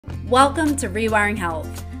Welcome to Rewiring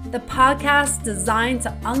Health, the podcast designed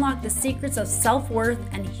to unlock the secrets of self-worth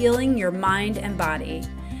and healing your mind and body.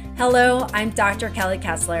 Hello, I'm Dr. Kelly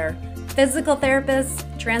Kessler, physical therapist,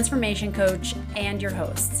 transformation coach, and your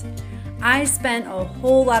host. I spent a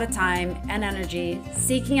whole lot of time and energy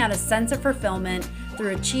seeking out a sense of fulfillment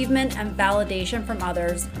through achievement and validation from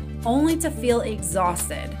others, only to feel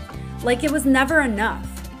exhausted, like it was never enough,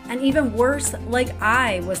 and even worse, like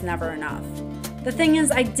I was never enough. The thing is,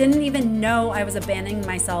 I didn't even know I was abandoning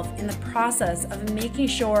myself in the process of making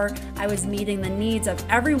sure I was meeting the needs of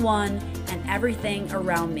everyone and everything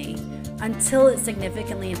around me, until it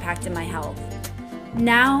significantly impacted my health.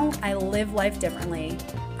 Now I live life differently.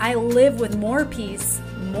 I live with more peace,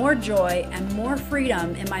 more joy, and more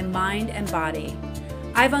freedom in my mind and body.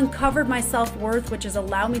 I've uncovered my self-worth, which has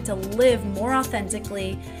allowed me to live more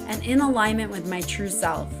authentically and in alignment with my true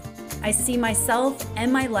self. I see myself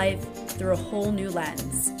and my life through a whole new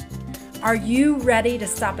lens. Are you ready to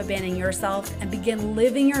stop abandoning yourself and begin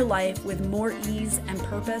living your life with more ease and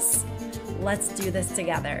purpose? Let's do this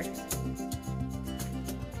together.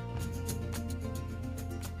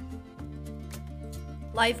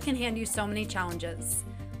 Life can hand you so many challenges,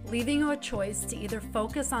 leaving you a choice to either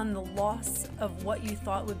focus on the loss of what you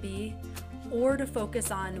thought would be, or to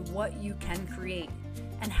focus on what you can create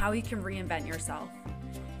and how you can reinvent yourself.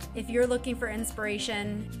 If you're looking for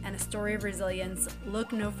inspiration and a story of resilience,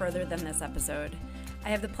 look no further than this episode. I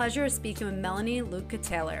have the pleasure of speaking with Melani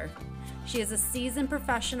Luedtke-Taylor. She is a seasoned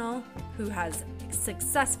professional who has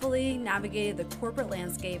successfully navigated the corporate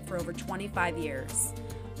landscape for over 25 years.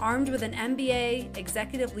 Armed with an MBA,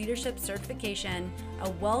 executive leadership certification, a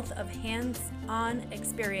wealth of hands-on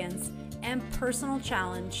experience, and personal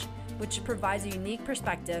challenge, which provides a unique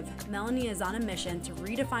perspective, Melanie is on a mission to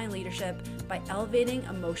redefine leadership by elevating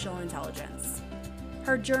emotional intelligence.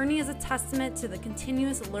 Her journey is a testament to the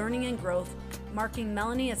continuous learning and growth, marking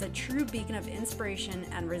Melanie as a true beacon of inspiration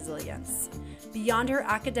and resilience. Beyond her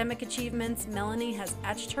academic achievements, Melanie has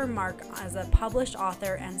etched her mark as a published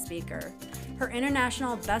author and speaker. Her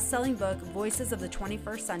international best-selling book, Voices of the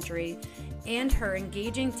 21st Century, and her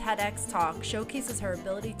engaging TEDx talk showcases her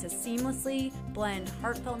ability to seamlessly blend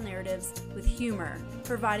heartfelt narratives with humor,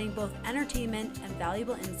 providing both entertainment and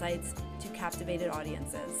valuable insights to captivated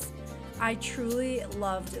audiences. I truly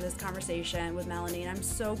loved this conversation with Melanie, and I'm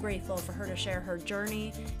so grateful for her to share her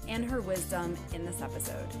journey and her wisdom in this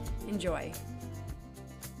episode. Enjoy.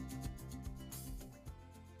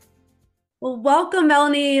 Well, welcome,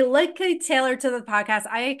 Melanie Luedtke-Taylor, to the podcast.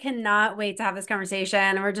 I cannot wait to have this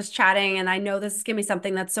conversation. We're just chatting, and I know this is going to be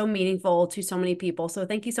something that's so meaningful to so many people. So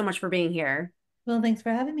thank you so much for being here. Well, thanks for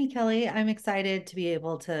having me, Kelly. I'm excited to be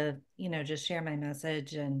able to, just share my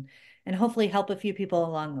message and hopefully help a few people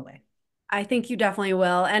along the way. I think you definitely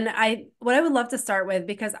will. And what I would love to start with,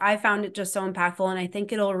 because I found it just so impactful, and I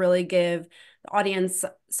think it'll really give the audience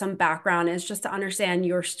some background, is just to understand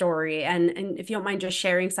your story. And if you don't mind just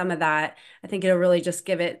sharing some of that, I think it'll really just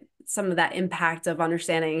give it some of that impact of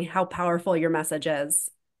understanding how powerful your message is.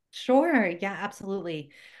 Sure. Yeah,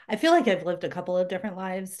 absolutely. I feel like I've lived a couple of different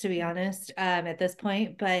lives, to be honest, at this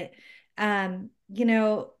point. But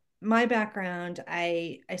my background,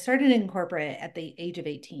 I started in corporate at the age of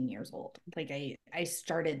 18 years old. Like I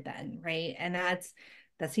started then, right? And that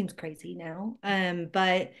seems crazy now.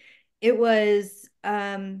 But it was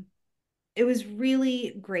it was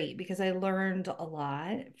really great because I learned a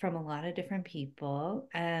lot from a lot of different people.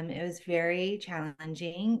 It was very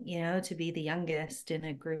challenging, to be the youngest in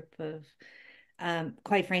a group of,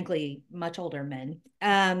 quite frankly, much older men.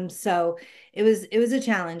 So it was a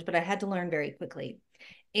challenge, but I had to learn very quickly.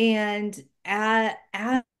 And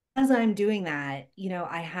as I'm doing that,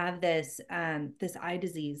 I have this eye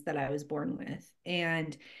disease that I was born with,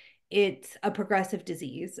 and it's a progressive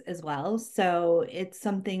disease as well. So it's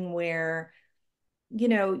something where,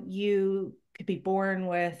 you could be born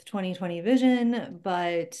with 20/20 vision,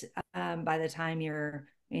 but by the time you're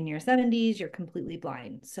in your 70s, you're completely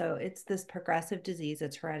blind. So it's this progressive disease,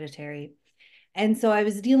 it's hereditary. And so I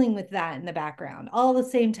was dealing with that in the background, all the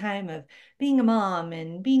same time of being a mom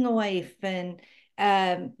and being a wife. And,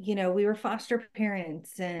 we were foster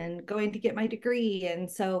parents and going to get my degree. And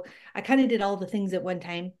so I kind of did all the things at one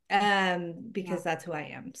time, Yeah. because that's who I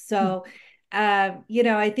am. So,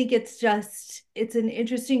 I think it's an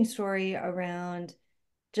interesting story around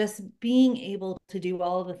just being able to do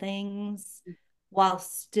all the things while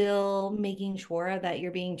still making sure that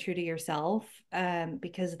you're being true to yourself,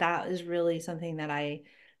 because that is really something that I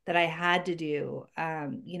had to do.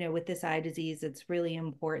 With this eye disease, it's really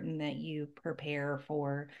important that you prepare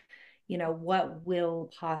for what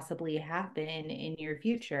will possibly happen in your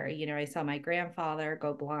future. I saw my grandfather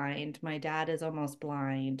go blind. My dad is almost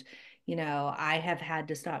blind. I have had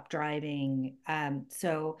to stop driving.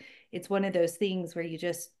 So it's one of those things where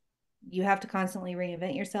you have to constantly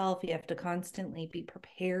reinvent yourself. You have to constantly be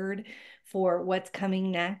prepared for what's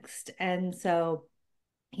coming next. And so,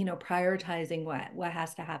 prioritizing what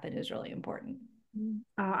has to happen is really important.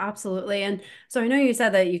 Absolutely. And so I know you said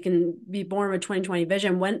that you can be born with 20/20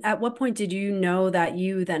 vision. At what point did you know that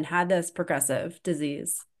you then had this progressive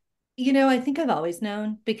disease? I think I've always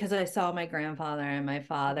known because I saw my grandfather and my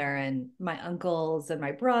father and my uncles and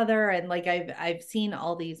my brother, and like I've seen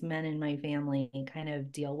all these men in my family kind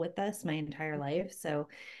of deal with this my entire life. So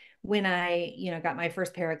when I, got my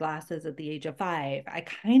first pair of glasses at the age of 5, I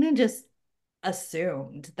kind of just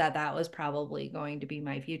assumed that that was probably going to be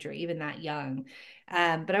my future, even that young.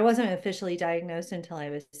 But I wasn't officially diagnosed until I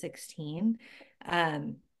was 16.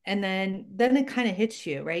 And then it kind of hits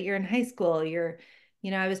you, right? You're in high school,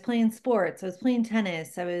 I was playing sports, I was playing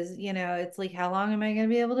tennis, I was, it's like, how long am I going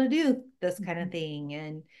to be able to do this kind of thing?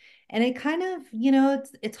 And it kind of,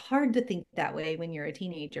 it's hard to think that way when you're a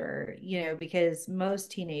teenager, because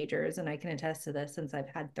most teenagers, and I can attest to this since I've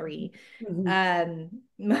had 3, Mhm.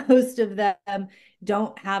 most of them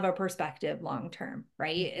don't have a perspective long term,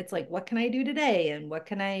 right? It's like, what can I do today? And what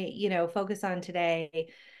can I, focus on today?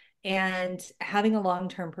 And having a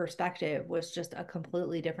long-term perspective was just a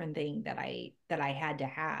completely different thing that I had to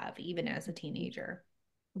have even as a teenager.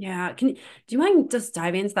 Yeah. Do you mind just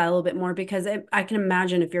diving into that a little bit more? Because I can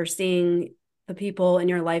imagine if you're seeing the people in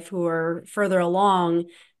your life who are further along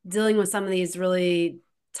dealing with some of these really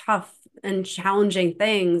tough and challenging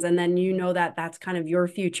things, and then that that's kind of your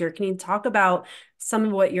future. Can you talk about some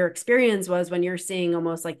of what your experience was when you're seeing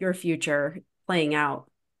almost like your future playing out?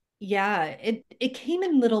 Yeah, it came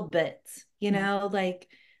in little bits, like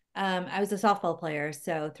I was a softball player,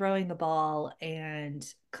 so throwing the ball and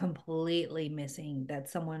completely missing that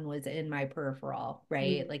someone was in my peripheral,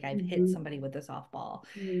 right? Like I've hit Mm-hmm. somebody with a softball.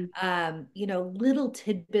 Mm-hmm. Little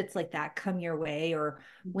tidbits like that come your way, or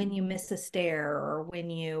when you miss a stair, or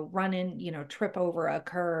when you run in, trip over a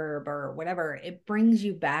curb or whatever, it brings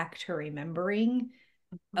you back to remembering,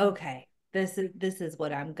 okay, this is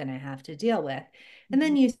what I'm gonna have to deal with. And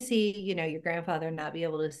then you see, your grandfather not be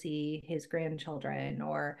able to see his grandchildren,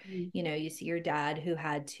 or, you see your dad who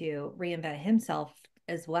had to reinvent himself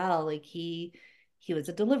as well. Like he was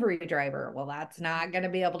a delivery driver. Well, that's not going to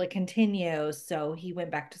be able to continue. So he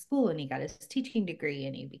went back to school and he got his teaching degree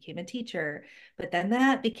and he became a teacher. But then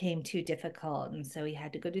that became too difficult. And so he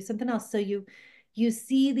had to go do something else. So you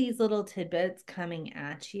see these little tidbits coming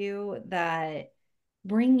at you that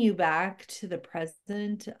bring you back to the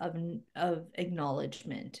present of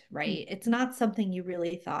acknowledgement, right? It's not something you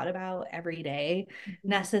really thought about every day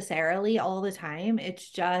necessarily all the time. It's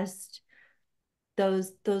just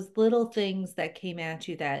those little things that came at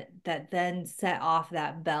you that then set off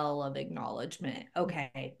that bell of acknowledgement.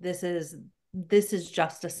 Okay, this is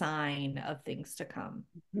just a sign of things to come.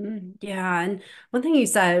 Yeah, and one thing you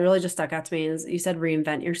said really just stuck out to me is you said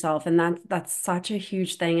reinvent yourself, and that's such a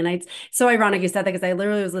huge thing. And it's so ironic you said that because I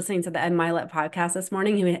literally was listening to the Ed Milet podcast this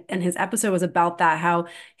morning, and his episode was about that, how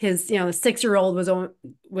his 6-year-old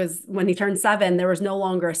was when he turned 7, there was no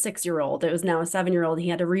longer a 6-year-old, it was now a 7-year-old. He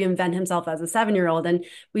had to reinvent himself as a 7-year-old, and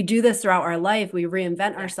we do this throughout our life. We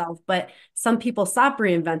reinvent Yeah. ourselves, but some people stop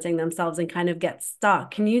reinventing themselves and kind of get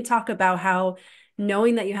stuck. Can you talk about how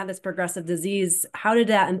knowing that you have this progressive disease, how did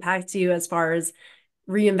that impact you as far as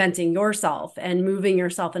reinventing yourself and moving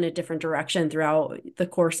yourself in a different direction throughout the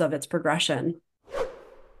course of its progression?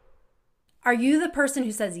 Are you the person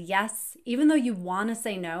who says yes, even though you want to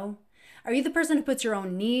say no? Are you the person who puts your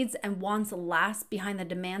own needs and wants last behind the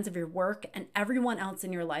demands of your work and everyone else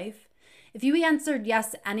in your life? If you answered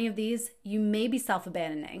yes to any of these, you may be self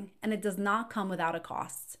abandoning, and it does not come without a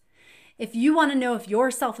cost. If you want to know if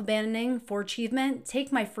you're self abandoning for achievement,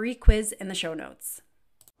 take my free quiz in the show notes.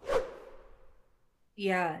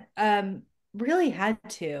 Yeah, really had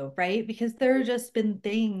to, right? Because there have just been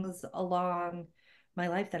things along my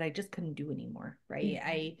life that I just couldn't do anymore, right?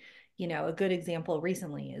 A good example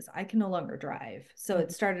recently is I can no longer drive. So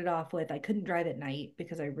it started off with I couldn't drive at night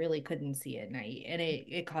because I really couldn't see at night. And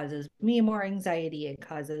it causes me more anxiety. It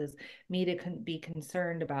causes me to be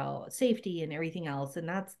concerned about safety and everything else. And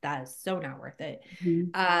that's so not worth it.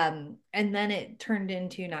 Mhm. And then it turned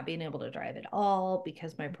into not being able to drive at all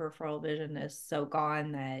because my peripheral vision is so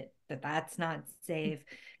gone that that's not safe.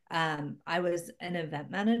 I was an event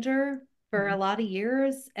manager for a lot of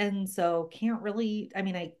years. And so can't really, I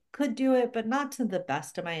mean, I could do it, but not to the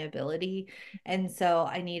best of my ability. And so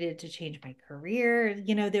I needed to change my career.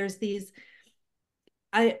 There's these,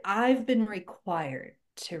 I've been required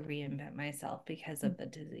to reinvent myself because of the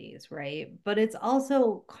disease, right? But it's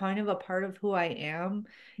also kind of a part of who I am,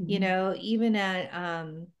 Mhm. even at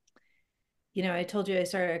I told you I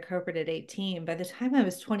started a corporate at 18. By the time I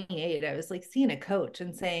was 28, I was like seeing a coach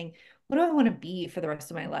and saying, what do I want to be for the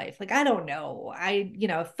rest of my life? Like, I don't know.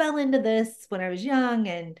 Fell into this when I was young,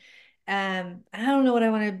 and I don't know what I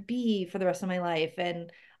want to be for the rest of my life.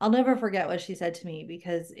 And I'll never forget what she said to me,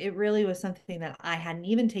 because it really was something that I hadn't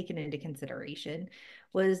even taken into consideration.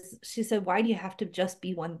 Was she said, why do you have to just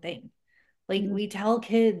be one thing? Like, Mhm. we tell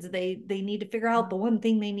kids they need to figure out the one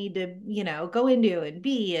thing they need to, go into and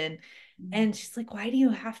be. And she's like, why do you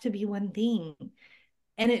have to be one thing?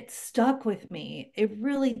 And it stuck with me. It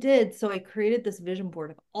really did. So I created this vision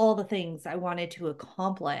board of all the things I wanted to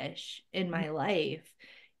accomplish in my life,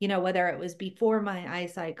 whether it was before my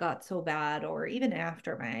eyesight got so bad or even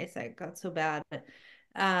after my eyesight got so bad.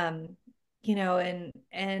 Um,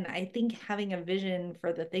 and I think having a vision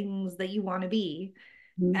for the things that you want to be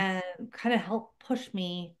Mhm. and kind of help push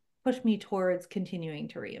me towards continuing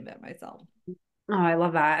to reinvent myself. Oh, I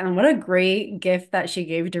love that. And what a great gift that she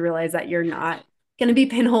gave you to realize that you're not going to be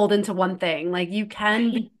pinholed into one thing. Like you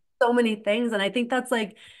can be Right. so many things. And I think that's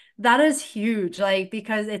like, that is huge. Like,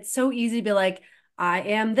 because it's so easy to be like, I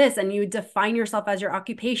am this, and you define yourself as your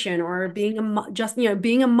occupation or Yes. being just,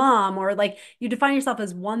 being a mom, or like you define yourself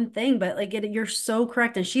as one thing, but like you're so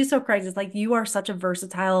correct. And she's so correct. It's like, you are such a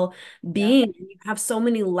versatile Yep. being. You have so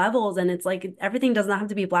many levels, and it's like, everything does not have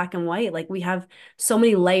to be black and white. Like we have so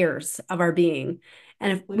many layers of our being.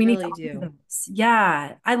 And if We we need to really honor do. those.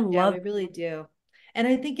 Yeah, I Yeah, love. we really do. And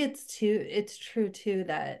I think it's true too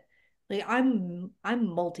that like I'm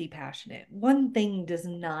multi-passionate. One thing does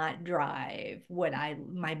not drive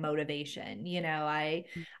my motivation.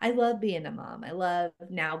 I love being a mom. I love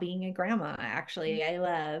now being a grandma, actually. I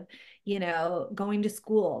love, going to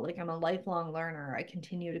school. Like, I'm a lifelong learner. I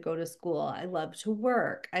continue to go to school. I love to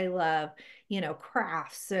work. I love,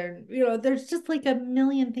 crafts, and there's just like a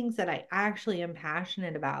million things that I actually am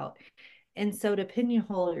passionate about. And so to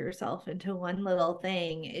pigeonhole yourself into one little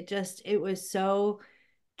thing, it was so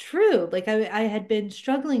true. Like, I had been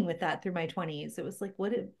struggling with that through my 20s. It was like,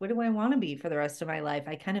 what do I want to be for the rest of my life?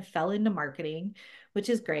 I kind of fell into marketing, which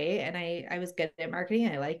is great. And I was good at marketing.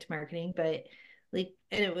 I liked marketing, but like,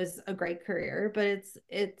 and it was a great career, but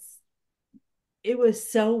it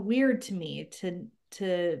was so weird to me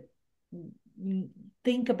to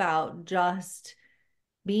think about just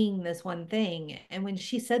being this one thing. And when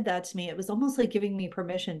she said that to me, it was almost like giving me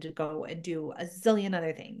permission to go and do a zillion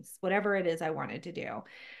other things, whatever it is I wanted to do.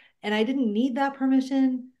 And I didn't need that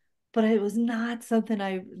permission, but it was not something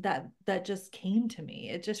that just came to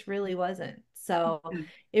me. It just really wasn't. So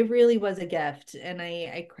it really was a gift. And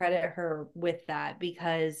I credit her with that,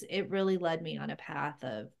 because it really led me on a path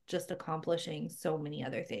of just accomplishing so many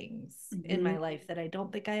other things in Mhm. my life that I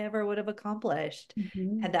don't think I ever would have accomplished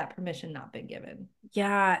Mhm. had that permission not been given.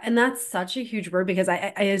 Yeah, and that's such a huge word, because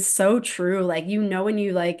I it's so true. Like, when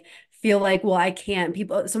you like feel like, well, I can't.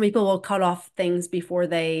 Some people will cut off things before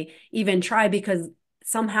they even try, because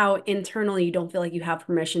somehow internally you don't feel like you have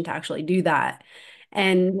permission to actually do that.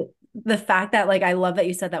 And the fact that, like, I love that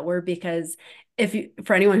you said that word, because if you,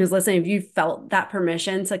 for anyone who's listening, if you felt that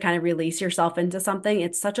permission to kind of release yourself into something,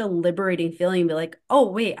 it's such a liberating feeling. Be like, oh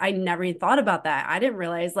wait, I never even thought about that. I didn't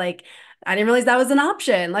realize that was an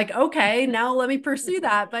option. Like, okay, now let me pursue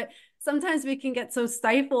that. But sometimes we can get so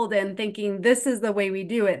stifled in thinking this is the way we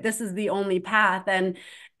do it. This is the only path. And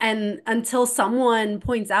until someone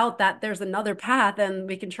points out that there's another path and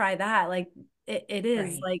we can try that, like it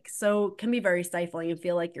is Right. like, so can be very stifling and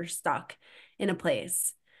feel like you're stuck in a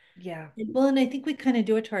place. Yeah. Well, and I think we kind of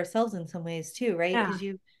do it to ourselves in some ways too, right? Yeah.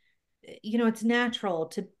 Because it's natural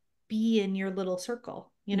to be in your little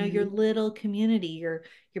circle, your Mhm. little community, your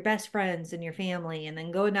best friends and your family, and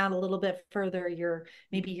then going out a little bit further,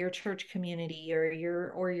 maybe your church community or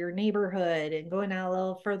your neighborhood, and going out a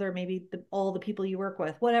little further, maybe all the people you work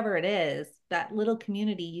with, whatever it is, that little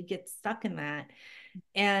community, you get stuck in that.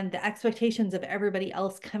 And the expectations of everybody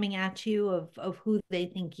else coming at you of who they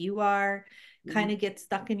think you are kind Mhm. of get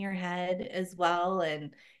stuck in your head as well,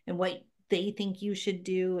 and what they think you should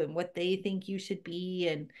do and what they think you should be.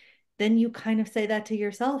 And then you kind of say that to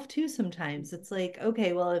yourself too sometimes. It's like,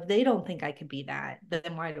 okay, well, if they don't think I can be that,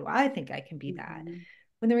 then why do I think I can be that? Mhm.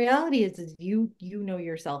 When the reality is you know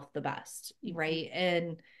yourself the best, Mhm. right?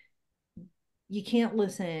 And you can't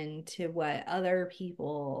listen to what other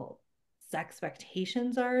people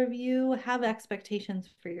expectations are of you, have expectations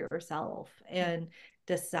for yourself and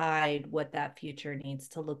decide what that future needs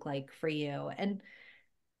to look like for you. And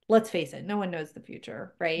let's face it, no one knows the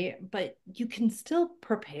future, right? But you can still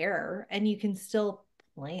prepare and you can still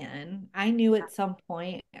plan. I knew at some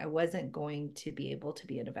point I wasn't going to be able to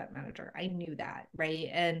be an event manager. I knew that, right?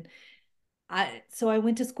 And so I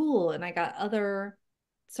went to school and I got other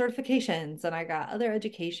certifications and I got other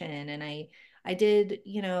education and I did,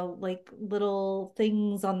 like little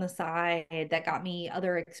things on the side that got me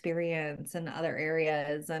other experience in other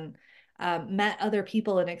areas and met other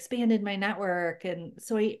people and expanded my network. And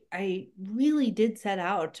so I really did set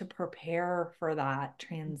out to prepare for that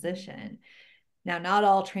transition. Now, not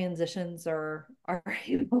all transitions are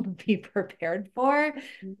able to be prepared for,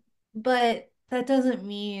 but that doesn't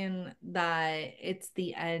mean that it's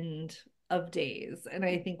the end of days. And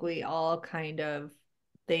I think we all kind of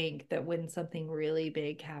think that when something really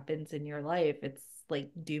big happens in your life, it's like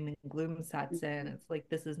doom and gloom sets in. It's like,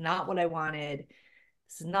 this is not what I wanted.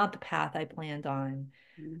 This is not the path I planned on.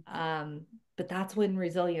 Um, but that's when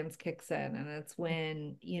resilience kicks in, and it's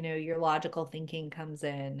when, your logical thinking comes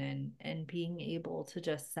in and being able to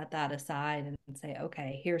just set that aside and say,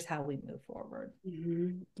 okay, here's how we move forward.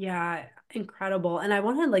 Yeah, incredible. And I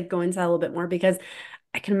want to like go into that a little bit more because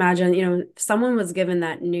I can imagine, if someone was given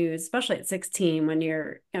that news, especially at 16, when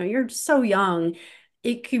you're so young,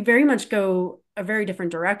 it could very much go a very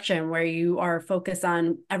different direction where you are focused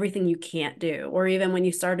on everything you can't do, or even when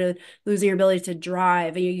you started losing your ability to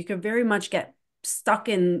drive, and you could very much get stuck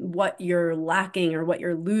in what you're lacking or what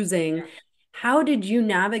you're losing. How did you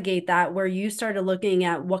navigate that where you started looking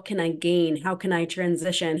at what can I gain? How can I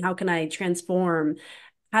transition? How can I transform?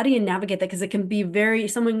 How do you navigate that? Because it can be very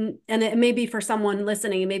someone, and it may be for someone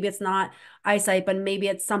listening, maybe it's not eyesight, but maybe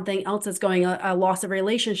it's something else that's going, a loss of a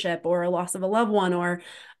relationship or a loss of a loved one or,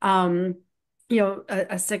 um,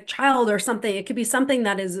 a sick child or something. It could be something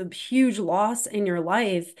that is a huge loss in your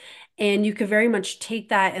life. And you could very much take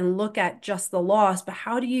that and look at just the loss. But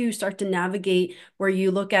how do you start to navigate where you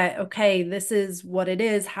look at, okay, this is what it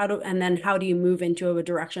is. And then how do you move into a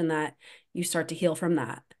direction that you start to heal from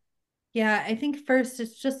that? Yeah, I think first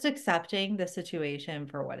it's just accepting the situation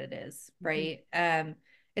for what it is, Mhm. right?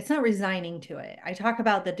 It's not resigning to it. I talk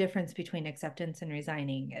about the difference between acceptance and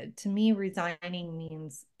resigning. To me, resigning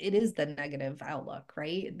means it is the negative outlook,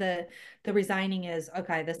 right? The resigning is,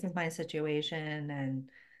 okay, this is my situation and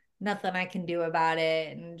nothing I can do about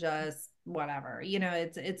it and just whatever.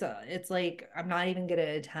 It's like I'm not even gonna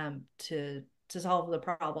attempt to solve the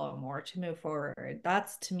problem or to move forward.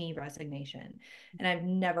 That's to me resignation. And I've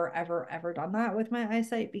never, ever, ever done that with my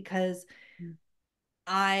eyesight because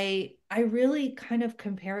I really kind of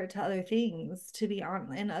compare it to other things, to be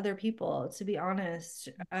on and other people, to be honest.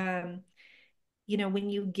 When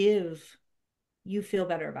you give, you feel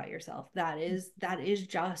better about yourself. That is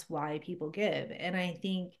just why people give. And I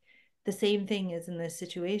think the same thing is in this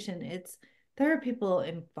situation. There are people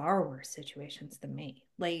in far worse situations than me.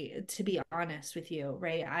 Like, to be honest with you,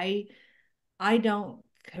 right? I don't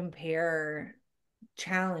compare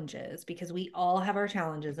challenges because we all have our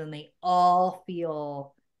challenges and they all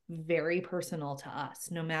feel very personal to us,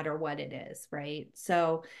 no matter what it is, right?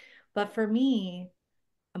 So, but for me,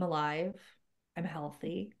 I'm alive, I'm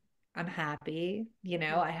healthy, I'm happy,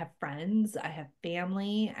 I have friends, I have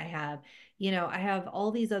family, I have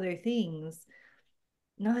all these other things.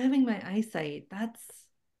 Not having my eyesight,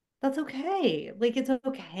 that's okay. Like, it's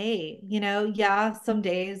okay. Yeah, some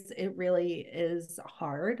days it really is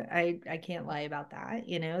hard. I can't lie about that.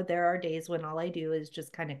 There are days when all I do is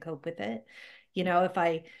just kind of cope with it. If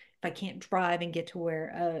I can't drive and get to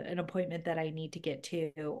where an appointment that I need to get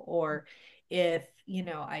to, or if,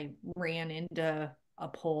 I ran into a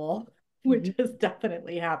pole, which Mhm. has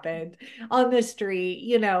definitely happened on the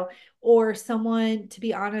street, or someone, to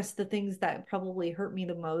be honest, the things that probably hurt me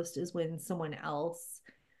the most is when someone else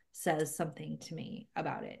says something to me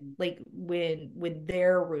about it, like when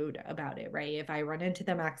they're rude about it, right? If I run into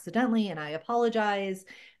them accidentally and I apologize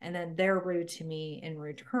and then they're rude to me in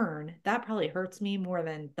return, that probably hurts me more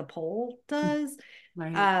than the poll does.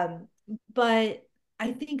 Right. um but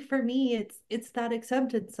I think for me it's that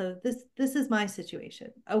acceptance of this is my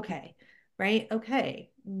situation, okay, right?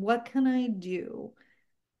 Okay, what can I do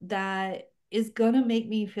that is going to make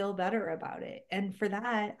me feel better about it? And for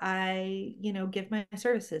that, I, give my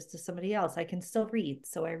services to somebody else. I can still read.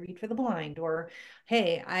 So I read for the blind, or,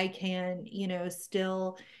 hey, I can,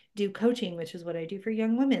 still do coaching, which is what I do for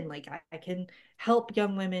young women. Like, I can help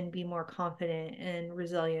young women be more confident and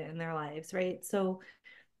resilient in their lives, right? So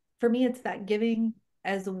for me, it's that giving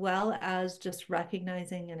as well as just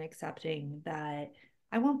recognizing and accepting that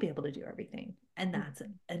I won't be able to do everything. And that's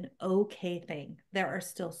an okay thing. There are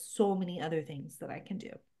still so many other things that I can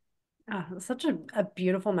do. Such a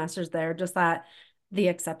beautiful message there. Just that the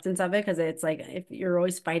acceptance of it, because it's like if you're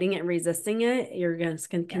always fighting it and resisting it, you're just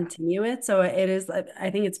going to Yeah. continue it. So it is, I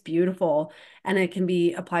think it's beautiful and it can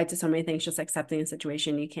be applied to so many things, just accepting a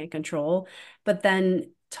situation you can't control. But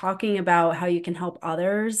then talking about how you can help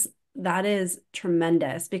others, that is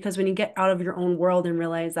tremendous because when you get out of your own world and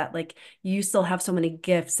realize that like you still have so many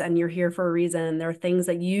gifts and you're here for a reason, and there are things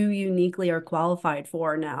that you uniquely are qualified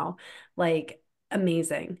for now, like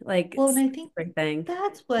amazing. Like Well, and it's I a think great thing.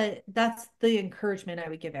 that's the encouragement I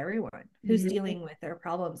would give everyone who's Mhm. dealing with their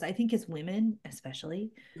problems. I think as women,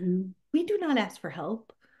 especially, Mhm. we do not ask for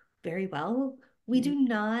help very well. We Mhm. do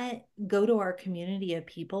not go to our community of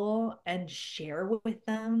people and share with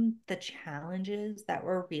them the challenges that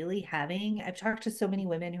we're really having. I've talked to so many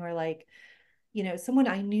women who are like, someone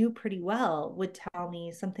I knew pretty well would tell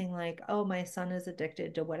me something like, oh, my son is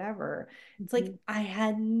addicted to whatever. It's like Mhm. I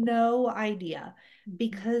had no idea Mhm.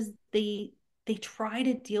 because they try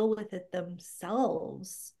to deal with it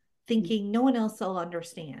themselves, Mhm. thinking no one else will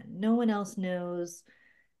understand. No one else knows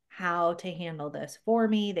how to handle this for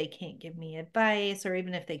me. They can't give me advice, or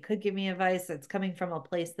even if they could give me advice, it's coming from a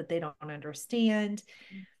place that they don't understand.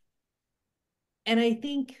 And I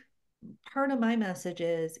think part of my message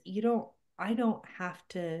is I don't have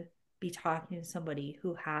to be talking to somebody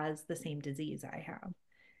who has the same disease I have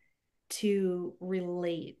to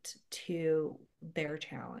relate to their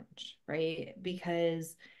challenge, right?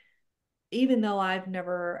 Because even though I've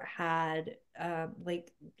never had,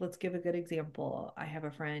 like, let's give a good example. I have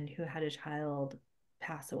a friend who had a child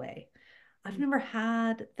pass away. I've never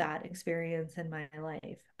had that experience in my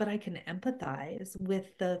life, but I can empathize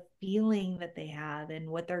with the feeling that they have and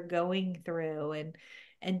what they're going through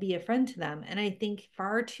and be a friend to them. And I think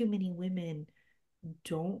far too many women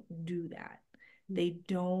don't do that. They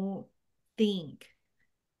don't think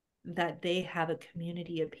that they have a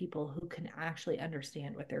community of people who can actually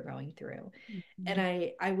understand what they're going through. And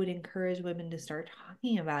Mhm. I would encourage women to start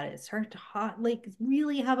talking about it, start to like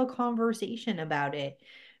really have a conversation about it,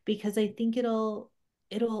 because I think it'll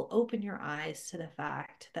open your eyes to the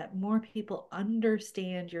fact that more people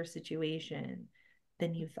understand your situation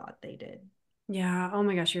than you thought they did. Yeah. Oh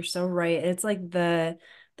my gosh, you're so right. It's like the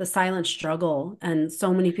silent struggle, and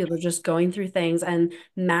so many people are just going through things and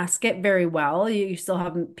mask it very well. You still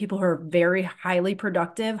have people who are very highly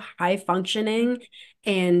productive, high functioning,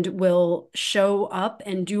 and will show up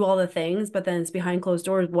and do all the things, but then it's behind closed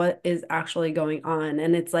doors what is actually going on.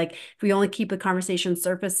 And it's like if we only keep the conversation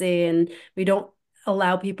surfacing and we don't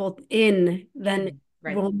allow people in, then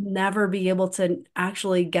Right. we'll never be able to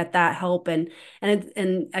actually get that help and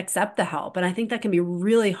accept the help. And I think that can be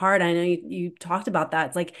really hard. I know you talked about that.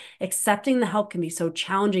 It's like accepting the help can be so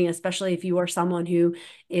challenging, especially if you are someone who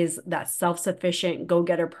is that self-sufficient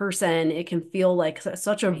go-getter person. It can feel like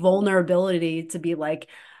such a Right. vulnerability to be like,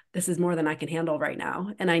 this is more than I can handle right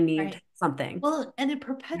now, and I need Right. something. Well, and it Yeah.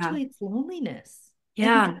 perpetuates loneliness in the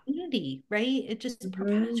Yeah. community, right? It just Mhm.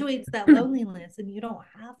 perpetuates that loneliness, and you don't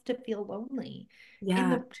have to feel lonely in Yeah.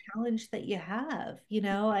 the challenge that you have.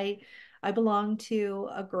 I belong to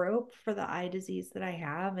a group for the eye disease that I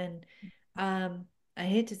have, and I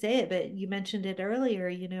hate to say it, but you mentioned it earlier,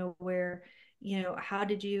 where, how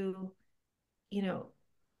did you know,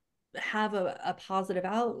 have a positive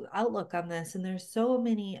outlook on this. And there's so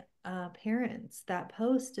many parents that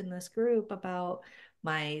post in this group about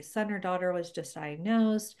my son or daughter was just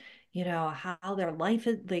diagnosed, how their life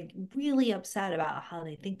is, like, really upset about how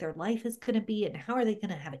they think their life is going to be and how are they going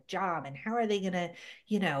to have a job and how are they going to,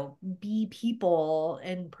 be people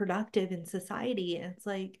and productive in society. And it's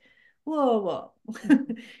like, whoa, whoa.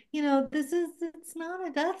 It's not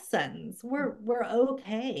a death sentence. We're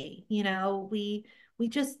okay. We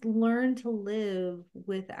just learn to live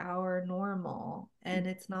with our normal, and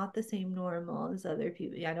it's not the same normal as other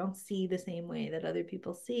people. I don't see the same way that other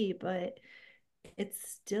people see, but it's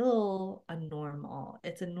still a normal.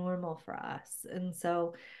 It's a normal for us. And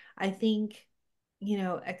so I think,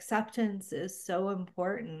 acceptance is so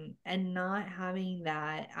important, and not having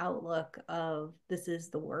that outlook of this is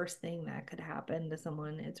the worst thing that could happen to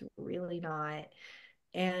someone. It's really not.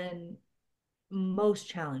 And most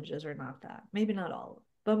challenges are not that. Maybe not all,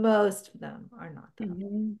 but most of them are not that.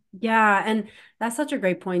 Mhm. Yeah, and that's such a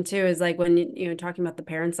great point too, is like when talking about the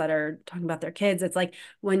parents that are talking about their kids, it's like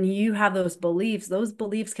when you have those beliefs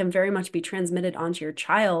can very much be transmitted onto your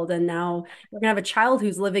child. And now you're gonna have a child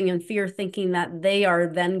who's living in fear, thinking that they are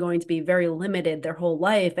then going to be very limited their whole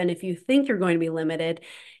life. And if you think you're going to be limited,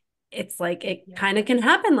 it's like it Yeah. kind of can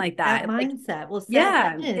happen like That that. Like, mindset will set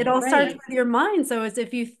yeah, it in, all starts right? with your mind. So it's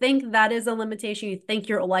if you think that is a limitation, you think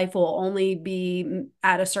your life will only be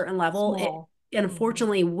at a certain level, it Small. Mhm.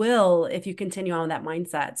 unfortunately will if you continue on with that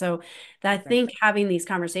mindset. So that I Right. think having these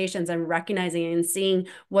conversations and recognizing and seeing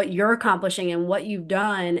what you're accomplishing and what you've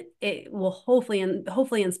done, it will hopefully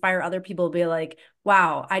inspire other people to be like,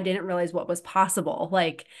 wow, I didn't realize what was possible.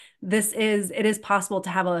 Like it is possible to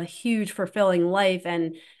have a huge fulfilling life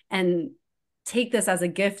and take this as a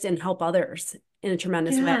gift and help others in a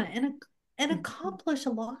tremendous way. Yeah, and accomplish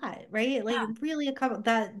a lot, right? Like Yeah. really accomplish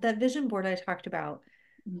that vision board I talked about.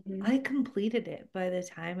 Mhm. I completed it by the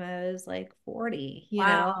time I was like 40,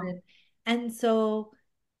 Wow. and so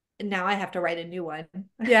now I have to write a new one.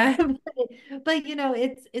 Yeah. But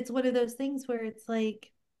it's one of those things where it's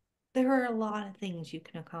like there are a lot of things you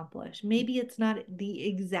can accomplish. Maybe it's not the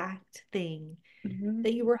exact thing Mhm.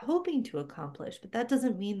 that you were hoping to accomplish, but that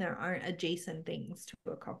doesn't mean there aren't adjacent things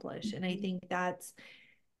to accomplish. And I Mhm. think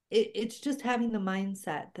it's just having the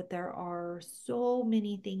mindset that there are so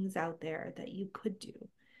many things out there that you could do.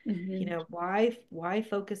 Mhm. Why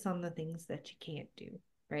focus on the things that you can't do,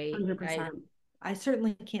 right? I 100%. I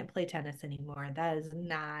certainly can't play tennis anymore. That is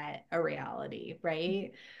not a reality,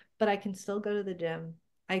 right? But I can still go to the gym.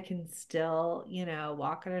 I can still,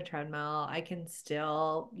 walk on a treadmill. I can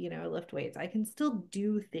still, lift weights. I can still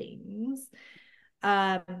do things.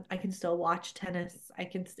 Um, I can still watch tennis.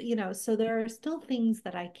 So there are still things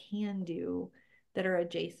that I can do that are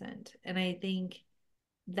adjacent. And I think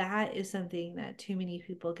that is something that too many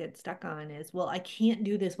people get stuck on is, well, I can't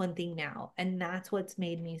do this one thing now. And that's what's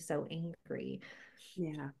made me so angry.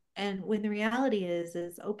 Yeah. And when the reality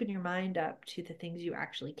is open your mind up to the things you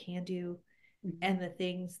actually can do and Mhm. the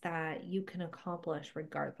things that you can accomplish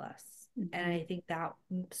regardless. And Mhm. I think that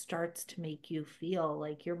starts to make you feel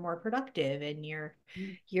like you're more productive and you're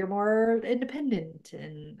more independent.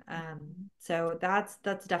 And Mhm. so that's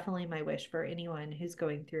definitely my wish for anyone who's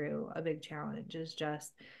going through a big challenge is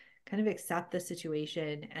just kind of accept the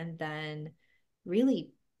situation and then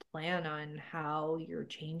really plan on how you're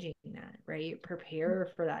changing that, right?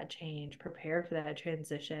 Prepare for that change, prepare for that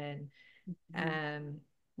transition, Mhm. um,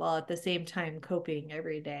 while at the same time coping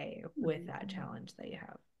every day with that Mhm. challenge that you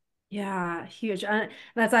have. Yeah, huge. I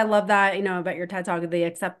love that, about your TED Talk, the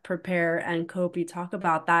accept, prepare, and cope. You talk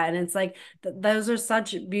about that. And it's like those are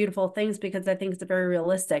such beautiful things because I think it's very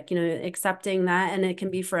realistic, accepting that. And it can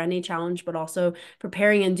be for any challenge, but also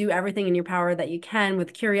preparing and do everything in your power that you can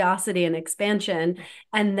with curiosity and expansion. Right.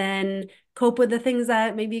 And then cope with the things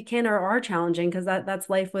that maybe you can or are challenging because that's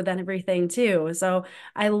life with everything too. So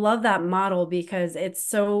I love that model because it's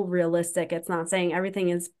so realistic. It's not saying everything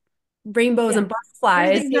is rainbows and Yeah. butterflies,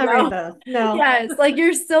 Everything's not rainbows. No. Yeah, it's like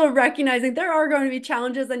you're still recognizing there are going to be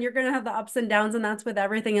challenges and you're going to have the ups and downs, and that's with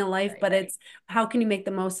everything in life. Right. But it's how can you make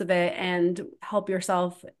the most of it and help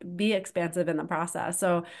yourself be expansive in the process.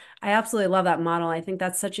 So I absolutely love that model. I think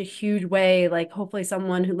that's such a huge way. Like, hopefully,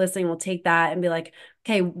 someone who listening will take that and be like,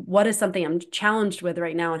 okay, what is something I'm challenged with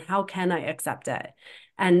right now, and how can I accept it?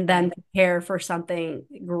 And then Right. prepare for something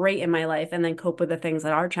great in my life and then cope with the things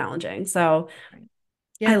that are challenging. So Right.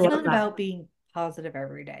 Yeah, I it's love not that. about being positive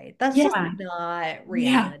every day. That's just Yeah. not Yeah.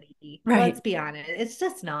 reality. Let's Right. be honest. It's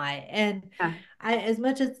just not. And Yeah. as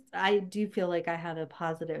much as I do feel like I have a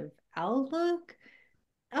positive outlook,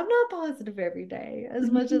 I'm not positive every day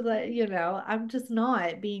as much Mhm. as I'm just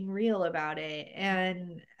not being real about it.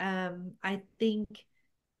 And I think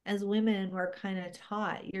as women, we're kind of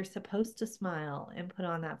taught you're supposed to smile and put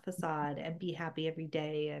on that facade and be happy every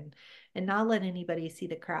day and not let anybody see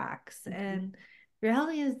the cracks. And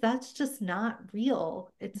reality is that's just not real.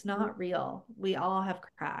 It's not real. We all have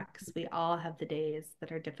cracks. We all have the days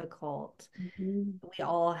that are difficult. Mhm. We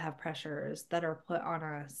all have pressures that are put on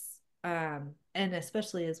us. And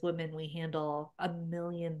especially as women, we handle a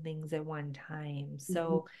million things at one time. Mhm.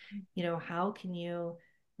 So, how can you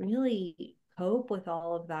really cope with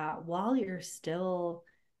all of that while you're still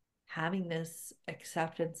having this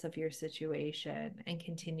acceptance of your situation and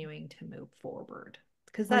continuing to move forward?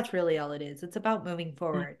 Because that's really all it is. It's about moving Yeah.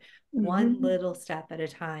 forward. One Mhm. little step at a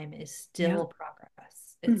time is Yeah. still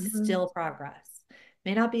progress. It's Mhm. still progress.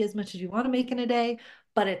 May not be as much as you want to make in a day,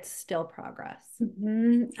 but it's still progress.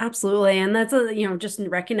 Absolutely. And that's just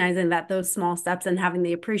recognizing that those small steps and having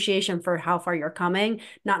the appreciation for how far you're coming,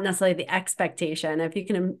 not necessarily the expectation. If you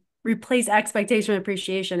can replace expectation with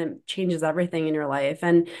appreciation, it changes everything in your life.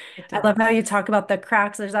 And It I love how does. you talk about the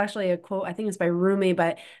cracks. There's actually a quote, I think it's by Rumi,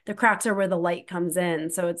 but the cracks are where the light comes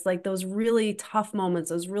in. So it's like those really tough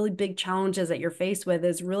moments, those really big challenges that you're faced with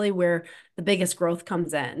is really where the biggest growth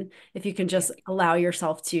comes in. If you can Yeah. just allow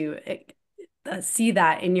yourself to see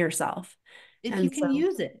that in yourself. If you And can so,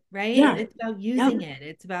 use it, right? yeah, It's about yep, using it.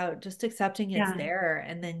 It's about just accepting it's yeah, there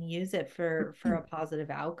and then use it for a positive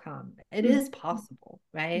outcome. It mhm, is possible,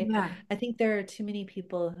 right? yeah, I think there are too many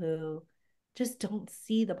people who just don't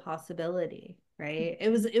see the possibility, right? It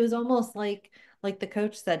was almost like the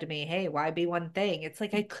coach said to me, "Hey, why be one thing?" It's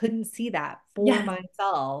like I couldn't see that for yeah,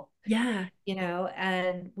 myself, yeah,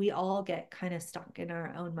 and we all get kind of stuck in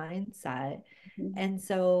our own mindset. mhm, And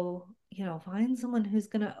so, find someone who's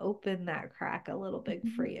going to open that crack a little bit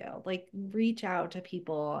for mhm, you. Like reach out to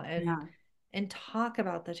people yeah. and talk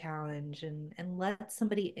about the challenge and let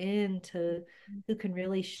somebody in to who can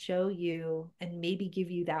really show you and maybe give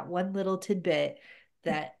you that one little tidbit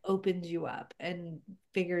that opens you up and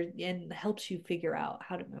helps you figure out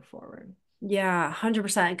how to move forward. Yeah,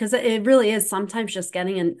 100%. Because it really is sometimes just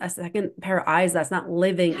getting a second pair of eyes that's not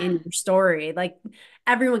living in Yeah. your story. Like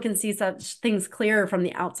everyone can see such things clearer from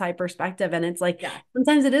the outside perspective. And it's like Yeah.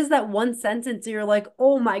 sometimes it is that one sentence you're like,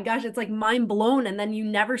 oh my gosh, it's like mind blown. And then you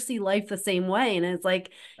never see life the same way. And it's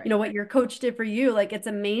like, Right. what your coach did for you, like it's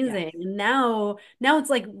Yes. amazing. And now it's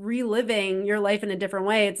like reliving your life in a different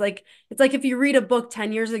way. It's like if you read a book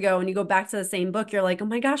 10 years ago and you go back to the same book, you're like, oh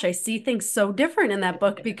my gosh, I see things so different in that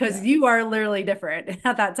book because Yeah. you are literally different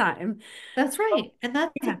at that time. That's So, right. And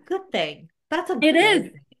that's a yeah, good thing. That's a it good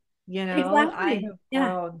is. thing. I Exactly. have Yeah.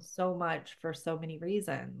 grown so much for so many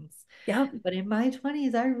reasons. Yep. But in my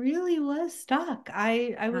 20s, I really was stuck.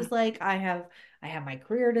 I Yeah. was like, I have my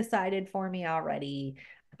career decided for me already.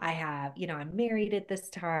 I have, I'm married at this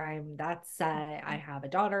time. That's set. I have a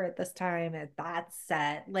daughter at this time, and that's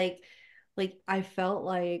set. Like I felt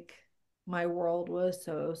like my world was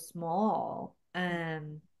so small.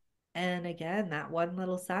 And again, that one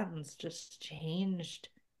little sentence just changed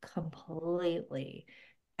completely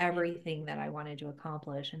Yeah. everything that I wanted to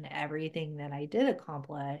accomplish and everything that I did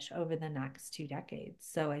accomplish over the next 2 decades.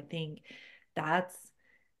 So I think that's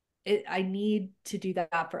it. I need to do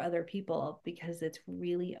that for other people because it's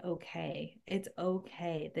really okay. It's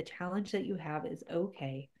okay. The challenge that you have is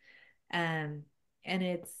okay. Um, and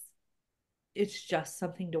it's just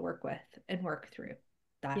something to work with and work through.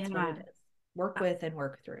 That's what it Yeah. is. Work with and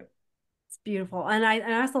work through. It's beautiful. And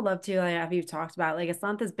I also love too, like have you talked about like it's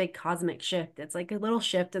not this big cosmic shift. It's like a little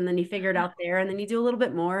shift and then you figure it out there and then you do a little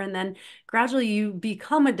bit more and then gradually you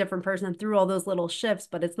become a different person through all those little shifts,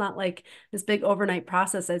 but it's not like this big overnight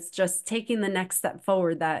process. It's just taking the next step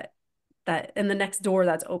forward that and the next door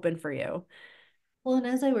that's open for you. Well, and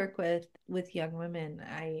as I work with young women,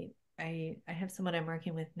 I have someone I'm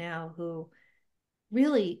working with now who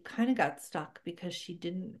really kind of got stuck because she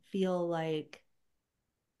didn't feel like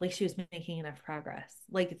she was making enough progress.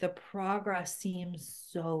 Like the progress seems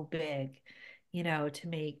so big, to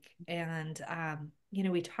make. And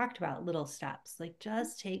we talked about little steps, like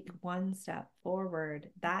just take one step forward.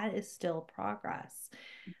 That is still progress.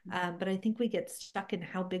 But I think we get stuck in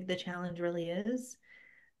how big the challenge really is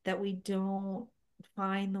that we don't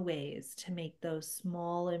find the ways to make those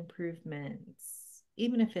small improvements,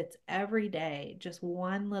 even if it's every day, just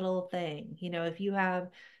one little thing. If you have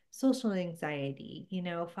social anxiety,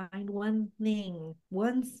 find one thing,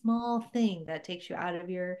 one small thing that takes you out of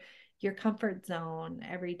your comfort zone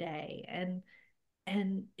every day and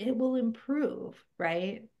it will improve,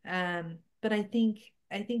 right? But I think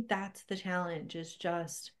that's the challenge is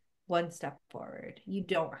just one step forward. You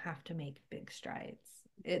don't have to make big strides.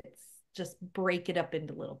 It's just break it up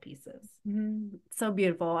into little pieces. So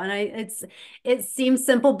beautiful. And it seems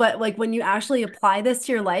simple, but like when you actually apply this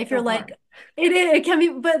to your life, you're So like, hard. it can be,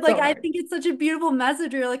 but like So I hard. think it's such a beautiful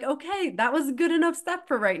message. You're like, okay, that was a good enough step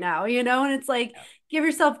for right now, And it's like give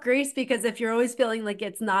yourself grace because if you're always feeling like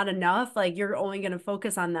it's not enough, like you're only going to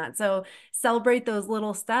focus on that. So celebrate those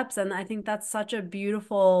little steps. And I think that's such a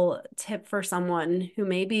beautiful tip for someone who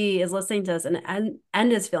maybe is listening to this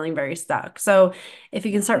and is feeling very stuck. So if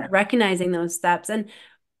you can Yeah. start recognizing those steps and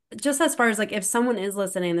just as far as like if someone is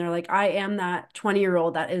listening, they're like, I am that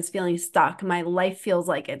 20-year-old that is feeling stuck. My life feels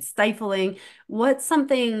like it's stifling. What's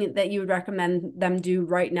something that you would recommend them do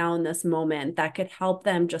right now in this moment that could help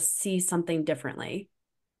them just see something differently?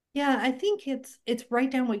 Yeah, I think it's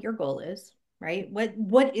write down what your goal is, right?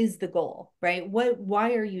 What is the goal, right?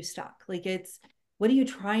 Why are you stuck? Like it's what are you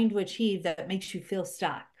trying to achieve that makes you feel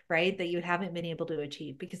stuck, right? That you haven't been able to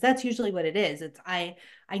achieve because that's usually what it is. It's I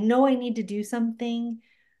know I need to do something,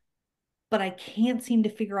 but I can't seem to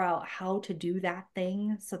figure out how to do that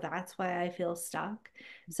thing. So that's why I feel stuck.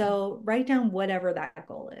 So write down whatever that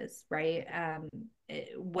goal is, right?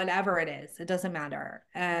 Whatever it is, it doesn't matter.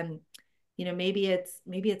 Maybe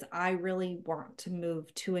it's I really want to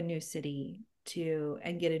move to a new city to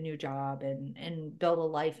and get a new job and build a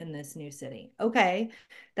life in this new city. Okay,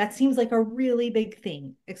 that seems like a really big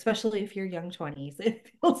thing, especially if you're young 20s. It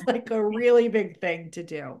feels like a really big thing to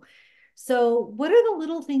do. So, what are the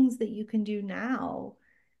little things that you can do now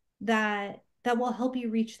that will help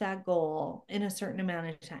you reach that goal in a certain amount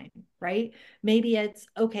of time, right? Maybe it's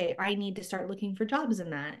okay, I need to start looking for jobs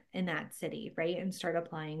in that city, right? And start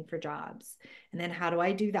applying for jobs. And then how do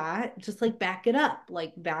I do that? Just like back it up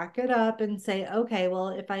and say, okay, well,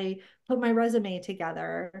 if I put my resume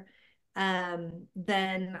together,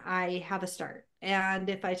 then I have a start. And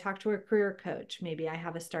if I talk to a career coach, maybe I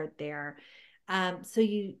have a start there. So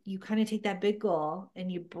you kind of take that big goal and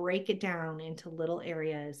you break it down into little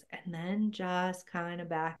areas and then just kind of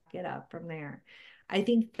back it up from there. I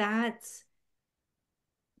think that's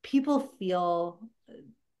people feel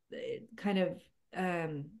kind of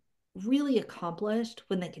um, really accomplished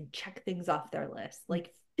when they can check things off their list,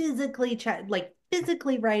 like physically check, like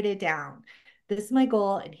physically write it down. This is my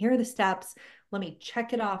goal, and here are the steps. Let me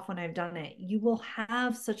check it off when I've done it. You will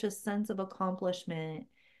have such a sense of accomplishment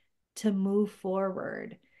to move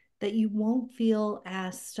forward that you won't feel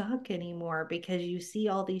as stuck anymore because you see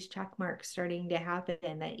all these check marks starting to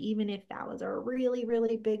happen. That even if that was a really,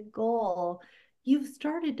 really big goal, you've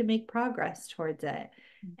started to make progress towards it.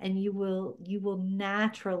 And you will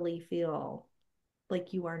naturally feel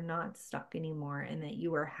like you are not stuck anymore and that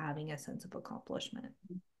you are having a sense of accomplishment.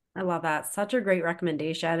 I love that. Such a great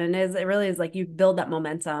recommendation. And it really is like you build that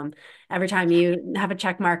momentum every time you have a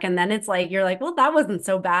check mark. And then it's like, you're like, well, that wasn't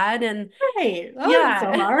so bad. And Right. That wasn't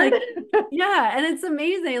so yeah, hard. like, yeah. And it's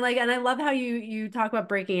amazing. Like, and I love how you talk about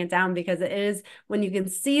breaking it down because it is when you can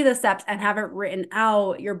see the steps and have it written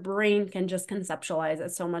out, your brain can just conceptualize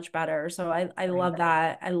it so much better. So I Right. love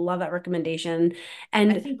that. I love that recommendation. I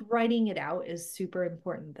And think writing it out is super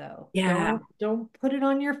important though. yeah, Don't put it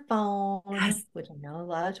on your phone, yes. which I know a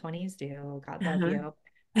lot of 20s do. God love Uh-huh.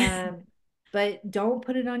 you. Um, but don't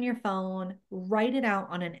put it on your phone. Write it out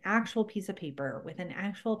on an actual piece of paper with an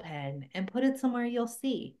actual pen and put it somewhere you'll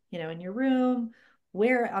see, in your room,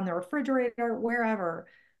 where on the refrigerator, wherever.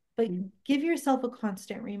 But give yourself a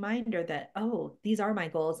constant reminder that, oh, these are my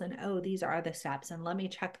goals and oh, these are the steps and let me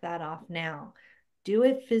check that off now. Do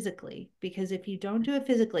it physically, because if you don't do it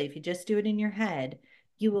physically, if you just do it in your head,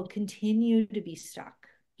 you will continue to be stuck.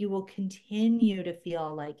 You will continue to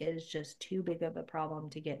feel like it is just too big of a problem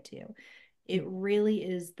to get to. It really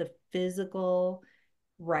is the physical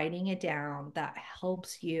writing it down that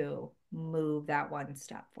helps you move that one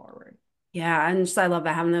step forward. Yeah, and just I love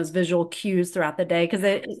that having those visual cues throughout the day because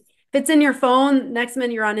it fits in your phone. Next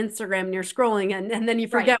minute you're on Instagram and you're scrolling and then you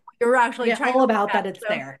forget Right. what you're actually Forget trying to all look about at. that it's So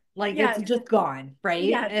there. Like it's yes, just gone, right?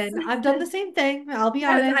 yes. And I've done the same thing. I'll be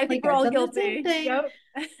Yes, honest. I think Like we're I've all done the same guilty. thing.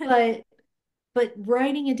 Yep. But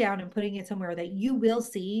writing it down and putting it somewhere that you will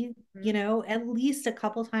see, at least a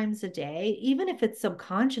couple times a day, even if it's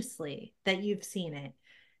subconsciously that you've seen it,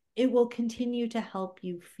 it will continue to help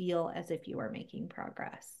you feel as if you are making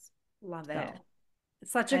progress. Love it.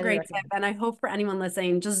 So, Such a highly great tip. recommend. And I hope for anyone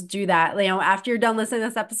listening, just do that. After you're done listening to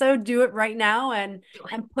this episode, do it right now and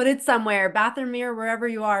put it somewhere, bathroom mirror, wherever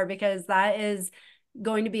you are, because that is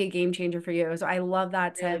going to be a game changer for you. So I love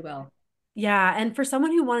that Really tip. will. Yeah. And for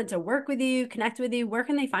someone who wanted to work with you, connect with you, where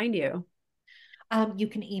can they find you? You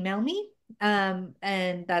can email me, and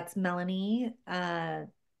that's Melanie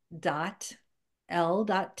dot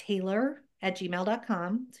dot Taylor at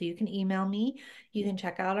gmail.com. So you can email me. You can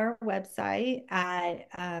check out our website at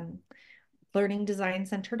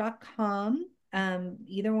learningdesigncenter.com.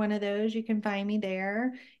 Either one of those, you can find me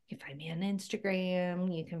there. You can find me on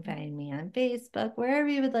Instagram. You can find me on Facebook, wherever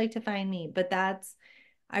you would like to find me. But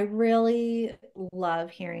I really love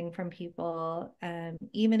hearing from people,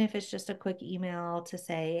 even if it's just a quick email to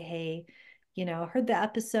say, hey, heard the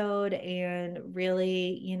episode and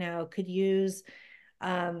really, could use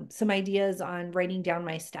some ideas on writing down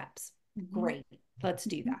my steps. Mhm. Great. Let's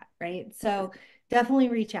do that. Right. So definitely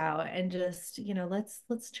reach out and just,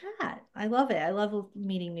 let's chat. I love it. I love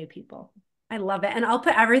meeting new people. I love it. And I'll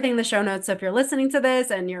put everything in the show notes. So if you're listening to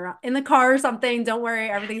this and you're in the car or something, don't worry.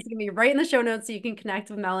 Everything's going to be right in the show notes so you can connect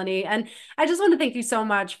with Melanie. And I just want to thank you so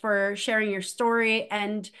much for sharing your story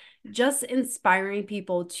and just inspiring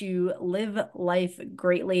people to live life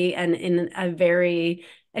greatly and in a very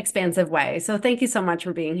expansive way. So thank you so much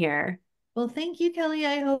for being here. Well, thank you, Kelly.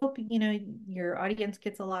 I hope, your audience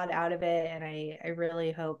gets a lot out of it. And I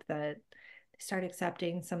really hope that they start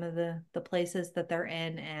accepting some of the places that they're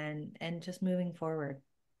in and just moving forward.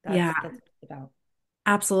 Yeah. That's what it's about.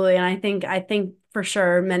 Absolutely. And I think for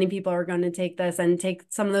sure many people are going to take this and take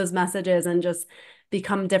some of those messages and just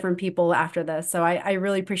become different people after this. So I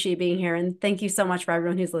really appreciate being here. And thank you so much for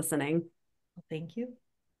everyone who's listening. Thank you.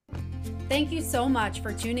 Thank you so much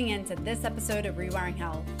for tuning in to this episode of Rewiring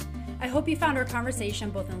Health. I hope you found our conversation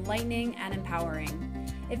both enlightening and empowering.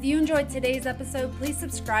 If you enjoyed today's episode, please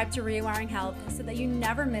subscribe to Rewiring Health so that you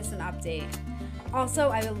never miss an update. Also,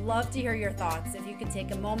 I would love to hear your thoughts. If you could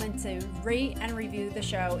take a moment to rate and review the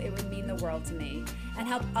show, it would mean the world to me and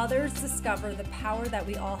help others discover the power that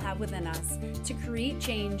we all have within us to create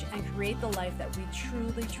change and create the life that we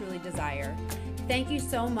truly, truly desire. Thank you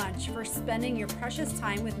so much for spending your precious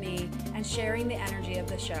time with me and sharing the energy of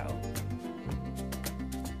the show.